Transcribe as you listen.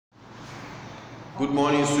Good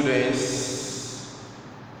morning, students.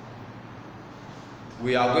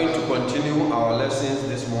 We are going to continue our lessons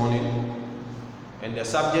this morning, and the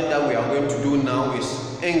subject that we are going to do now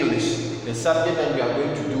is English. The subject that we are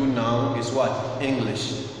going to do now is what?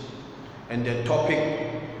 English. And the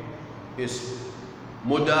topic is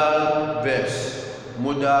modal verbs.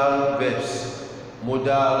 Modal verbs.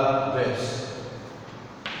 Modal verbs.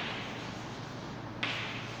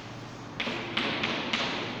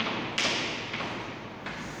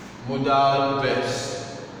 Modal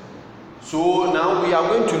verbs. So now we are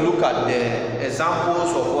going to look at the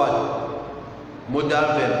examples of what? Modal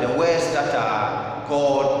verb, the words that are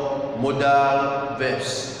called modal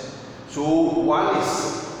verbs. So one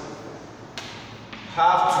is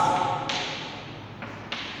have to.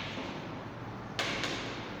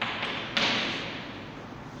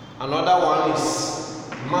 Another one is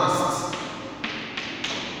must.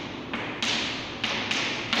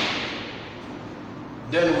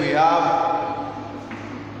 Then we have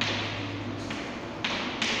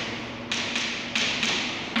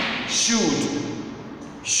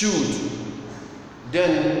should.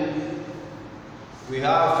 Then we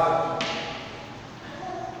have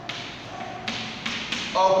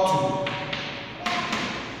ought to.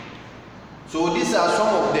 So these are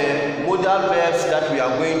some of the modal verbs that we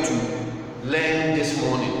are going to learn this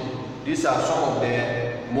morning. These are some of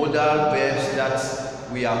the modal verbs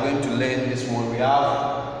that we are going to learn this morning. We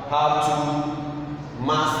have to,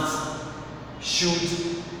 must,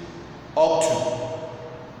 should, ought to.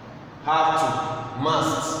 Have to,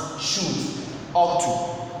 must, should, ought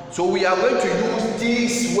to. So we are going to use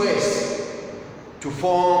these words to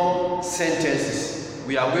form sentences.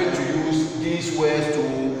 We are going to use these words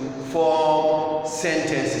to form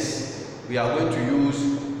sentences. We are going to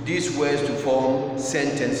use these words to form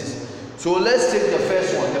sentences. So let's take the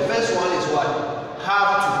first one. The first one is what?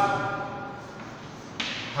 Have to.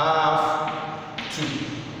 Have to.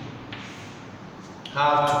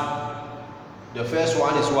 Have to. The first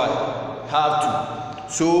one is what? Have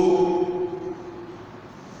to. So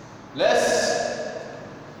let's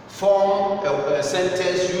form a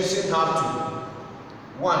sentence using have to.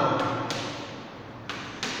 1.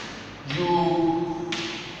 You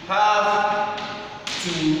have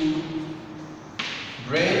to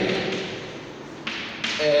bring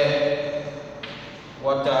a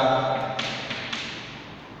water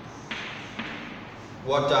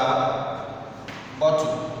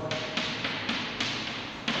bottle.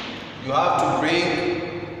 You have to bring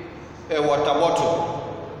a water bottle.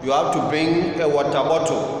 You have to bring a water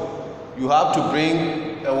bottle. You have to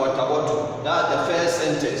bring a water bottle. That's the first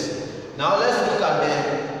sentence. Now let's look at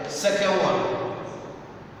the second one.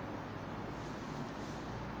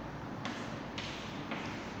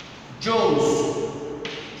 Jones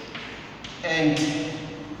and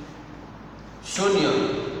Sonia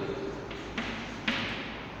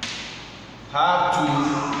have to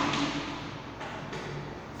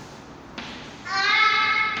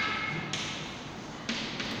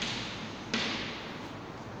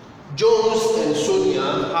Jones and Sonia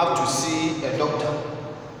have to see a doctor.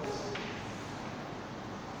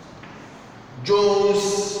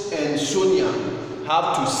 Jones and Sonia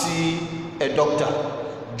have to see a doctor.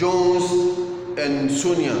 Jones and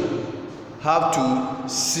Sonia have to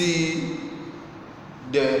see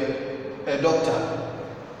a doctor.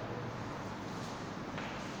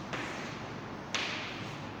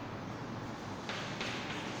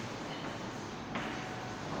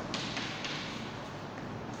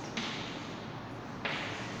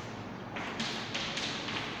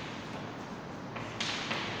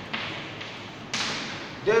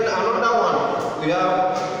 Then another one, we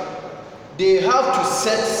have, they have to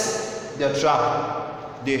set the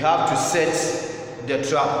trap. They have to set the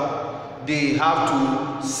trap. They have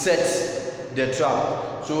to set the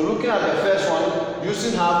trap. So looking at the first one,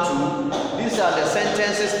 using have to, these are the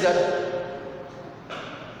sentences that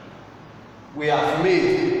we have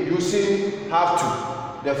made using have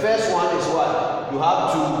to. The first one is what? You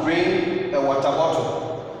have to bring a water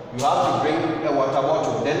bottle. You have to bring a water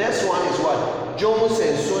bottle. The next one is what? Jones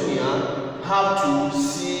and Sonia have to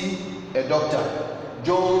see a doctor.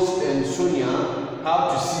 Jones and Sonia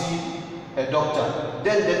have to see a doctor.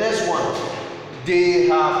 Then the next one, they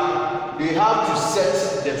have to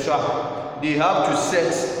set the trap. They have to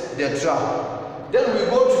set the trap. Then we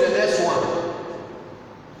go to the next one.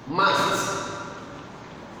 Must.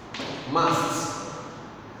 Must.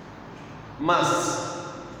 Must.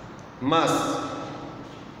 Must.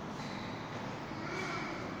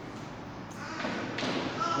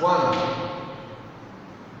 1.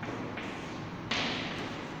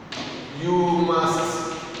 You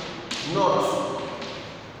must not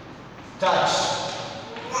touch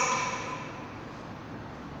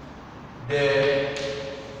the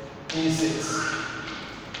insects.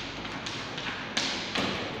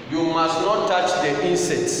 You must not touch the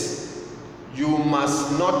insects. You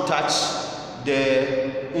must not touch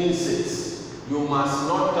the insects. You must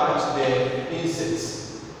not touch the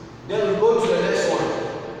insects. Then we go to the next one.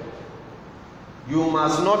 You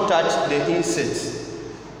must not touch the insects.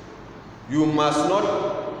 You must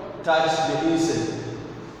not touch the insect.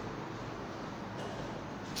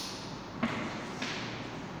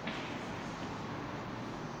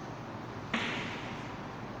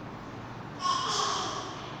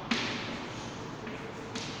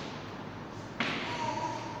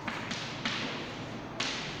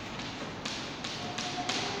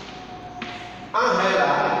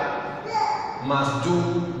 Angela must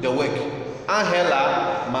do the work.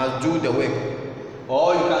 Angela must do the work.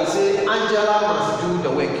 Or you can say Angela must do the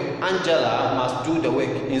work. Angela must do the work.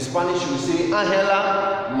 In Spanish you say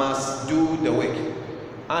Angela must do the work.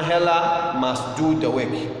 Angela must do the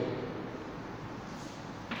work.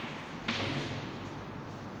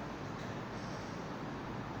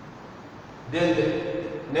 Then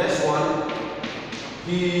the next one,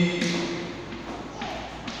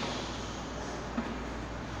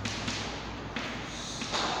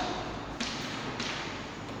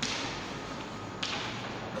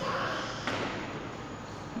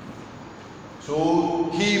 so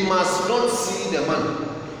he must not see the man.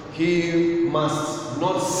 He must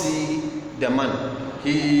not see the man.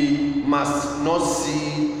 He must not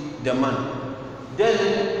see the man.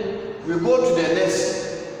 Then we go to the next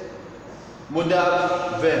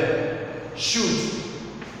modal verb. Should.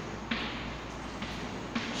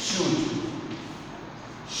 Should.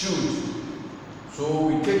 Should. So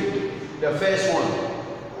we take the first one.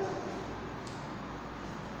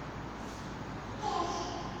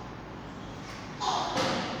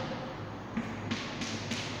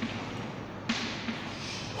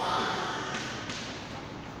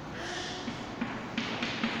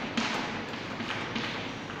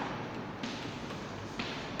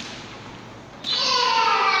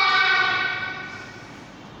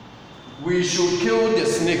 We should kill the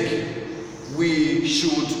snake. We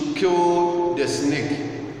should kill the snake.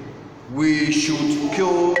 We should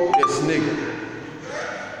kill the snake.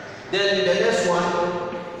 Then the next one.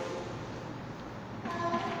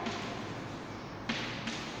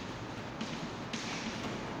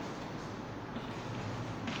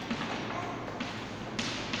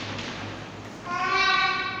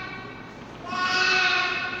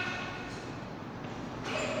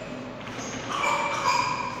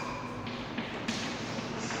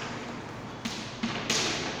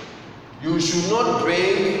 You should not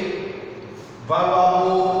bring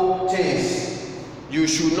valuable things. You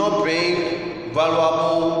should not bring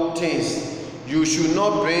valuable things. You should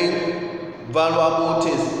not bring valuable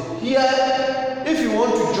things. Here, if you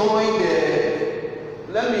want to join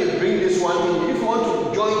let me bring this one in. If you want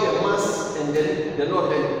to join the must and then the not,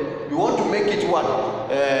 then you want to make it what?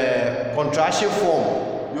 Contraction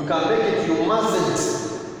form. You can make it, you mustn't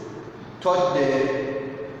touch the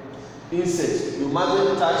insect. You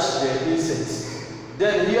mustn't touch the insect.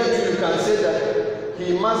 Then here too you can say that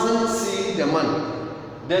he mustn't see the man.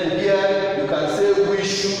 Then here you can say we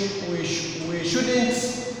shouldn't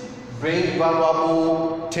bring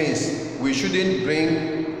valuable things. We shouldn't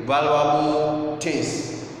bring valuable things.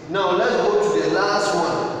 Now let's go to the last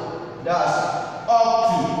one. That's up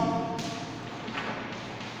to.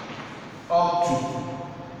 Up to.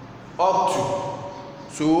 Up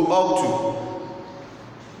to. So up to.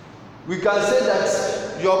 We can say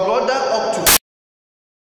that your brother ought to